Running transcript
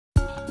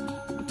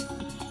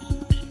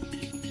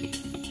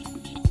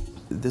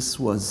this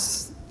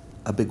was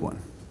a big one.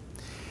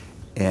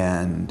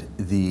 And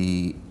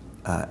the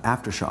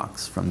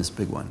aftershocks from this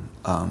big one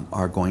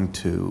are going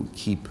to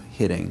keep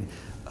hitting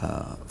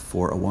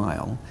for a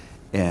while.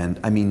 And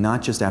I mean,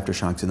 not just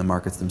aftershocks in the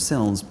markets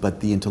themselves, but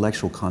the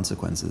intellectual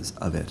consequences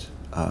of it.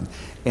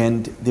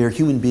 And there are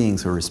human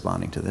beings who are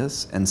responding to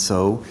this, and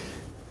so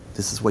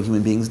this is what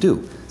human beings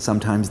do.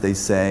 Sometimes they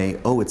say,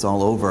 oh, it's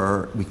all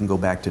over, we can go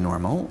back to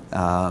normal,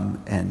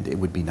 and it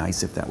would be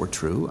nice if that were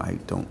true. I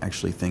don't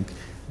actually think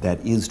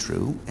that is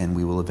true, and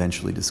we will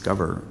eventually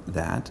discover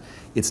that.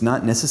 It's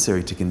not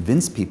necessary to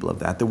convince people of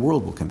that. The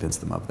world will convince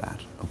them of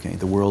that. Okay,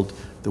 the world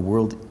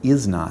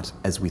is not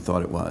as we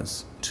thought it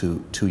was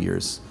two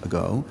years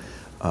ago,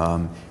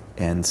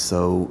 and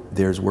so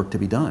there's work to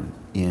be done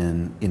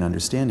in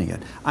understanding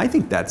it. I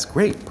think that's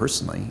great,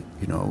 personally.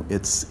 You know,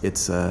 it's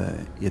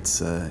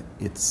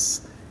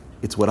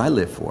what I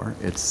live for.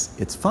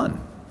 It's fun.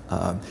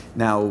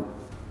 Now,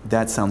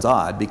 that sounds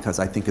odd because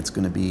I think it's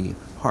going to be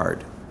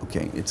hard.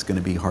 Okay, it's going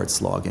to be hard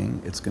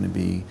slogging. It's going to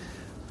be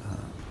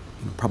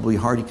probably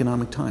hard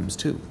economic times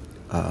too,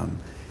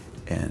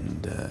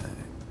 and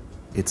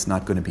it's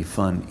not going to be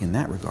fun in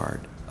that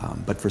regard.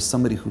 But for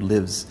somebody who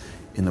lives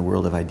in the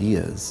world of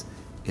ideas,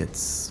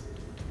 it's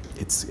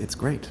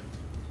great.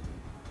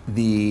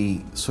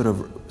 The sort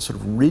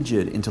of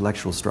rigid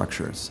intellectual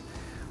structures,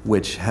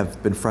 which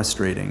have been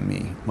frustrating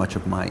me much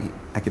of my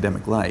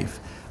academic life,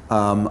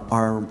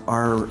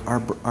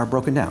 are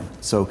broken down.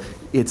 So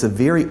it's a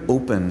very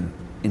open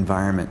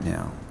environment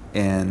now,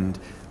 and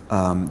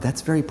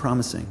that's very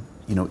promising.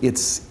 You know,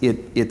 it's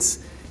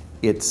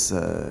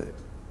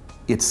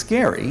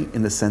scary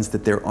in the sense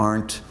that there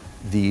aren't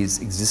these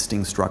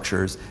existing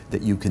structures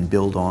that you can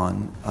build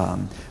on,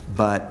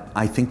 but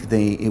I think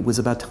it was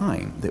about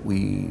time that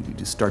we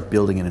start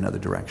building in another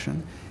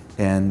direction,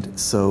 and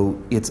so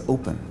it's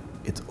open.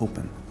 It's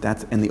open.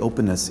 And the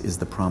openness is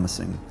the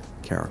promising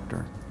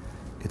character.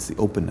 It's the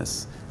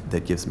openness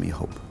that gives me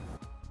hope.